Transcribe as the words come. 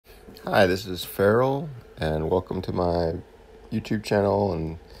Hi, this is Farrell, and welcome to my YouTube channel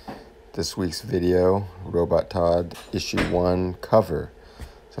and this week's video, Robot TOD Issue 1 cover.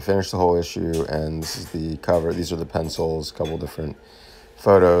 So I finished the whole issue, and this is the cover. These are the pencils, a couple different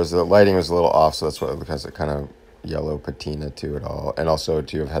photos. The lighting was a little off, so that's why it has a kind of yellow patina to it all. And also,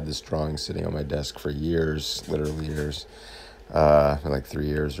 too, I've had this drawing sitting on my desk for years, literally years, like 3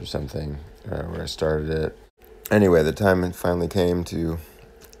 years or something, where I started it. Anyway, the time finally came to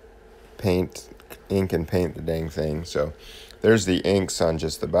ink and paint the dang thing. So there's the inks on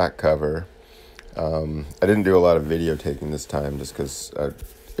just the back cover. I didn't do a lot of video taking this time just because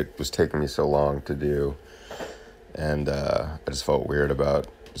it was taking me so long to do, and I just felt weird about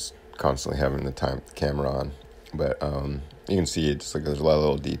just constantly having the camera on. But you can see it's like there's a lot of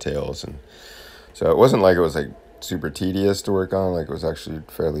little details, and so it wasn't like it was like super tedious to work on. Like it was actually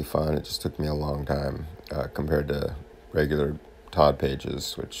fairly fun. It just took me a long time compared to regular TOD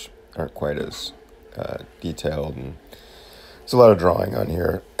pages, which aren't quite as detailed, and there's a lot of drawing on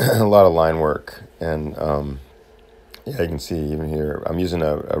here, a lot of line work, and yeah, you can see even here I'm using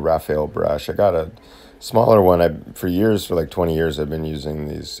a Raphaël brush. I got a smaller one. For like 20 years I've been using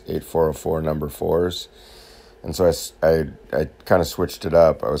these 8404 number 4s, and so I kind of switched it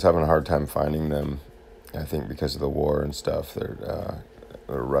up. I was having a hard time finding them, I think because of the war and stuff. They're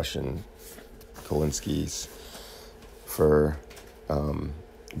Russian Kolinskys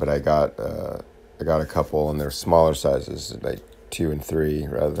but I got a couple, and they're smaller sizes, like 2 and 3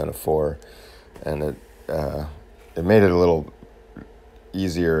 rather than a 4, and it made it a little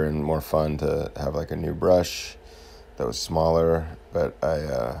easier and more fun to have like a new brush that was smaller. But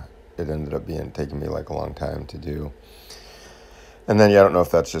it ended up taking me like a long time to do. And then I don't know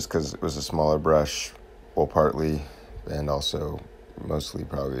if that's just because it was a smaller brush, well, partly, and also mostly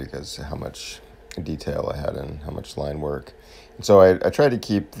probably because of how much detail I had and how much line work. And so I tried to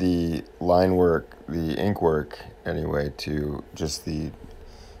keep the line work, the ink work anyway, to just the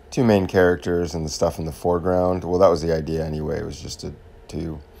two main characters and the stuff in the foreground. Well, that was the idea anyway. It was just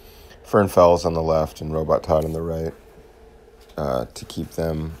to Fernfels on the left and Robot TOD on the right, to keep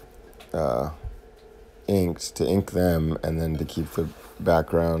them inked, to ink them, and then to keep the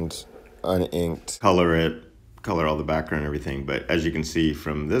background uninked. Color all the background and everything. But as you can see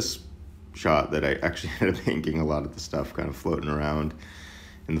from this shot, that I actually ended up inking a lot of the stuff kind of floating around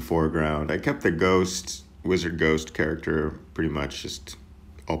in the foreground. I kept the wizard ghost character pretty much just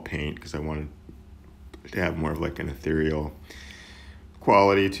all paint because I wanted to have more of like an ethereal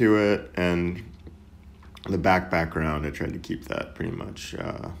quality to it, and the background I tried to keep that pretty much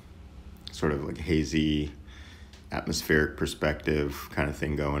sort of like hazy atmospheric perspective kind of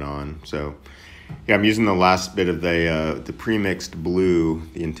thing going on. So yeah, I'm using the last bit of the pre-mixed blue,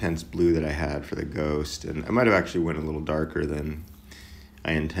 the intense blue that I had for the ghost, and I might have actually went a little darker than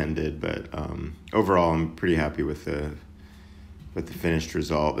I intended, but overall I'm pretty happy with the finished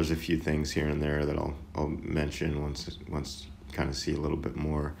result. There's a few things here and there that I'll mention once you kind of see a little bit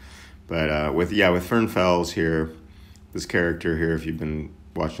more. But with Fernfels here, this character here, if you've been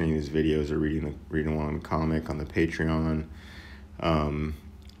watching any of these videos or reading one on the comic on the Patreon,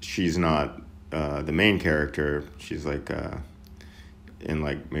 she's not the main character. She's like in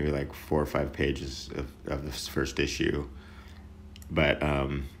like maybe like 4 or 5 pages of this first issue, but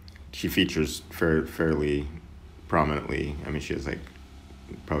she features fairly prominently. I mean, she has like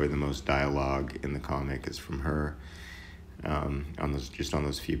probably the most dialogue in the comic is from her, on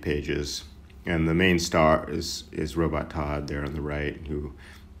those few pages. And the main star is Robot TOD there on the right, who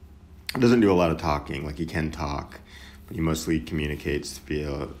doesn't do a lot of talking. Like, he can talk, but he mostly communicates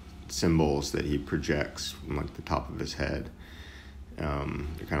via symbols that he projects from like the top of his head. They're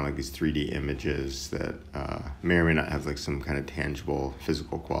kind of like these 3D images that may or may not have like some kind of tangible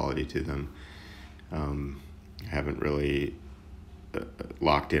physical quality to them. I haven't really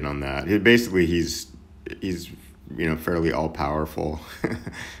locked in on that. He's fairly all-powerful,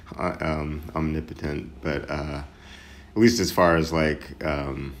 omnipotent, but at least as far as like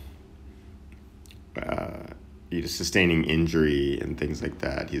sustaining injury and things like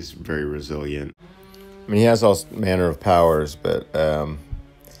that, he's very resilient. I mean, he has all manner of powers, but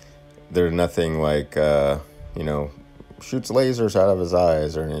they're nothing like shoots lasers out of his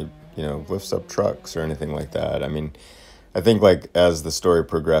eyes, or any lifts up trucks or anything like that. I mean, I think like as the story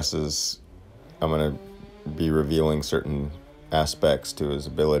progresses, I'm gonna be revealing certain aspects to his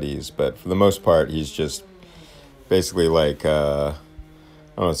abilities, but for the most part he's just basically like I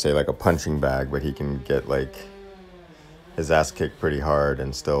don't want to say like a punching bag, but he can get like his ass kicked pretty hard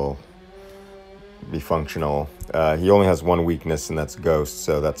and still be functional. He only has one weakness, and that's ghost.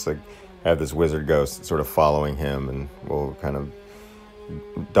 So that's like, I have this wizard ghost sort of following him, and will kind of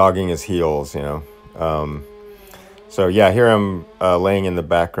dogging his heels, you know. So yeah, here I'm laying in the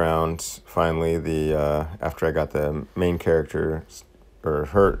background, finally, after I got the main character,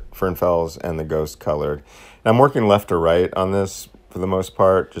 or Fernfels, and the ghost colored. And I'm working left to right on this for the most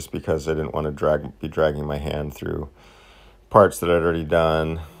part, just because I didn't want to be dragging my hand through parts that I'd already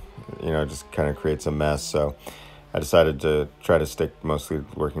done. You know, just kind of creates a mess. So I decided to try to stick mostly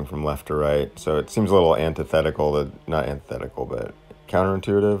working from left to right. So it seems a little antithetical, not antithetical, but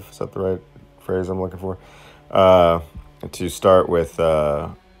counterintuitive. Is that the right phrase I'm looking for? To start with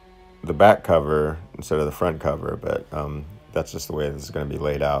the back cover instead of the front cover, but that's just the way this is going to be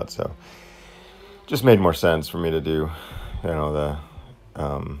laid out. So just made more sense for me to do, you know,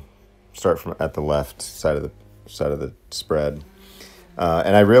 start from at the left side of the spread.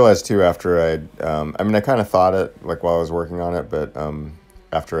 And I realized too after I kind of thought it like while I was working on it, but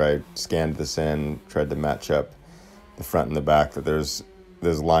after I scanned this in, tried to match up the front and the back, that those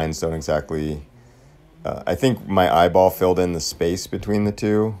lines don't exactly. I think my eyeball filled in the space between the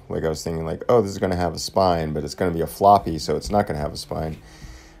two. Like I was thinking like, oh, this is going to have a spine, but it's going to be a floppy, so it's not going to have a spine.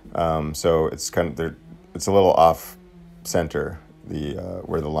 So it's kind of it's a little off center,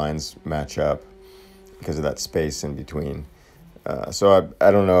 where the lines match up because of that space in between. So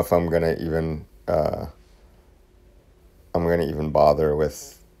I don't know if I'm gonna even bother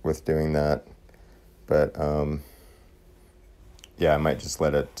with doing that, but yeah, I might just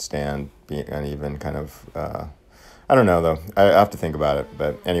let it stand, be uneven, kind of. I don't know though. I have to think about it.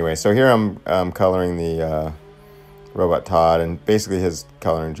 But anyway, so here I'm coloring the robot Todd, and basically his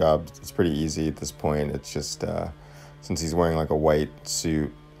coloring job is pretty easy at this point. It's just since he's wearing like a white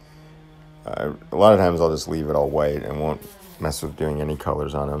suit, a lot of times I'll just leave it all white and won't mess with doing any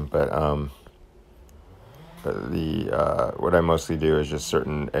colors on him. But what I mostly do is just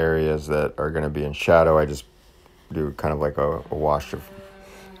certain areas that are going to be in shadow. I just do kind of like a wash of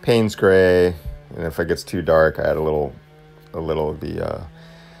Payne's gray, and if it gets too dark, I add a little of the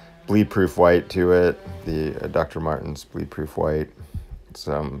bleed proof white to it, the Dr. Martin's bleed proof white. It's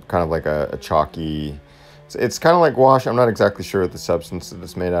kind of like a chalky. It's kind of like gouache. I'm not exactly sure what the substance that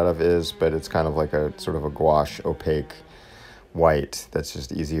it's made out of is, but it's kind of like a sort of a gouache opaque white that's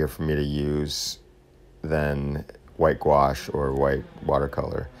just easier for me to use than white gouache or white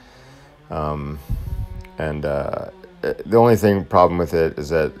watercolor. The only problem with it is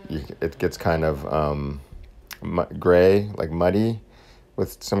that it gets kind of gray, like muddy,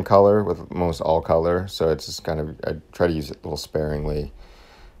 with some color, with almost all color. So it's just kind of, I try to use it a little sparingly.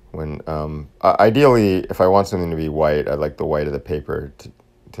 When ideally, if I want something to be white, I like the white of the paper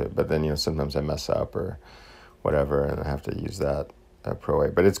but then, you know, sometimes I mess up or whatever, and I have to use that pro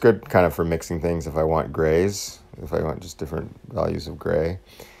white. But it's good kind of for mixing things. If I want grays, if I want just different values of gray,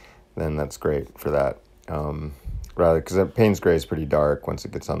 then that's great for that. Rather, because Payne's gray is pretty dark once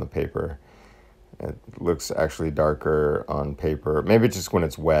it gets on the paper. It looks actually darker on paper. Maybe just when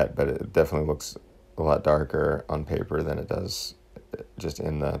it's wet, but it definitely looks a lot darker on paper than it does just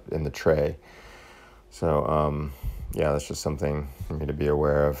in the tray. So yeah, that's just something for me to be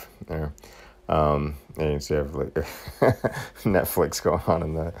aware of there. And you can see I have like Netflix going on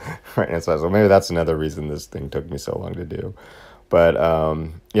in the right hand side. So maybe that's another reason this thing took me so long to do. But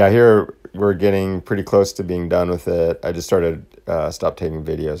yeah, here we're getting pretty close to being done with it. I just stopped taking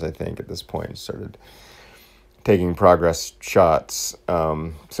videos, I think, at this point. Started taking progress shots.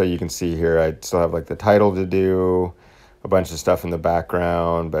 So you can see here I still have like the title to do, a bunch of stuff in the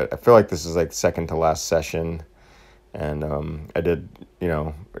background, but I feel like this is like second to last session. And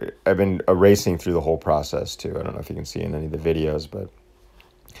I've been erasing through the whole process too. I don't know if you can see in any of the videos, but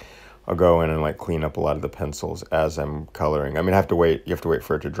I'll go in and like clean up a lot of the pencils as I'm coloring. I mean, you have to wait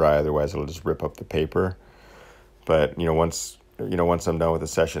for it to dry, otherwise it'll just rip up the paper. But once I'm done with the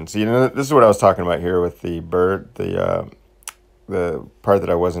session. So this is what I was talking about here with the bird, the part that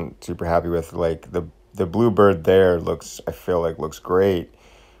I wasn't super happy with. Like the blue bird there I feel like looks great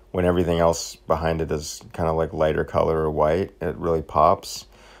when everything else behind it is kind of like lighter color or white. It really pops.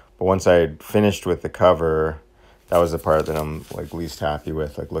 But once I finished with the cover, that was the part that I'm like least happy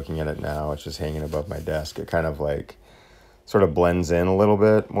with. Like looking at it now, it's just hanging above my desk. It kind of like sort of blends in a little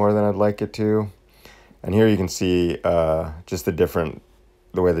bit more than I'd like it to. And here you can see just the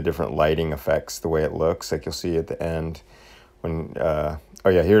way the different lighting affects the way it looks. Like you'll see at the end when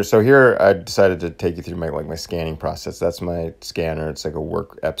here I decided to take you through my scanning process. That's my scanner. It's like a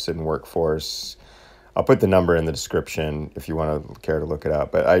Epson Workforce. I'll put the number in the description if you want to care to look it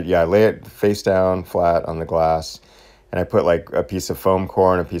up. But I lay it face down flat on the glass, and I put like a piece of foam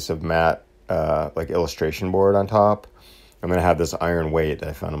core and a piece of matte like illustration board on top. I'm gonna have this iron weight that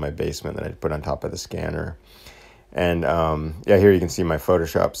I found in my basement that I put on top of the scanner. And yeah, here you can see my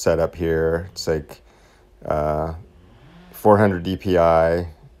Photoshop setup here. It's like 400 DPI,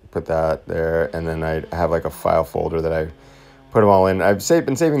 put that there, and then I have like a file folder that I put them all in. I've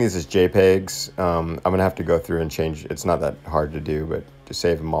been saving these as JPEGs. I'm gonna have to go through and change. It's not that hard to do, but to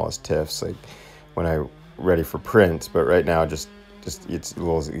save them all as TIFFs, like when I'm ready for print. But right now, just it's a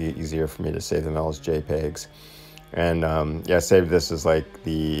little easier for me to save them all as JPEGs. And yeah, I saved this as like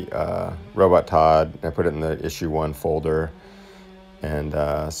the robot Todd. I put it in the issue 1 folder, and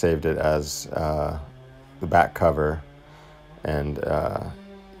saved it as the back cover. And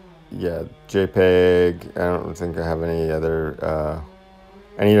yeah, JPEG. I don't think I have any other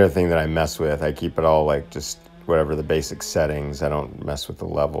thing that I mess with. I keep it all like just whatever the basic settings. I don't mess with the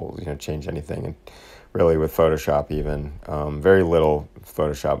levels, change anything. And really with Photoshop even, very little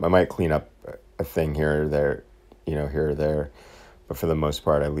Photoshop. I might clean up a thing here or there, here or there. But for the most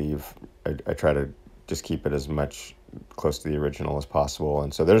part, I try to just keep it as much close to the original as possible.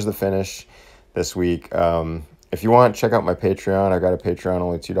 And so there's the finish this week. If you want, check out my Patreon. I got a Patreon,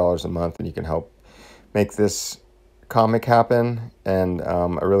 only $2 a month, and you can help make this comic happen. And I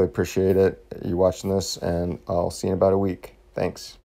really appreciate it, you watching this, and I'll see you in about a week. Thanks.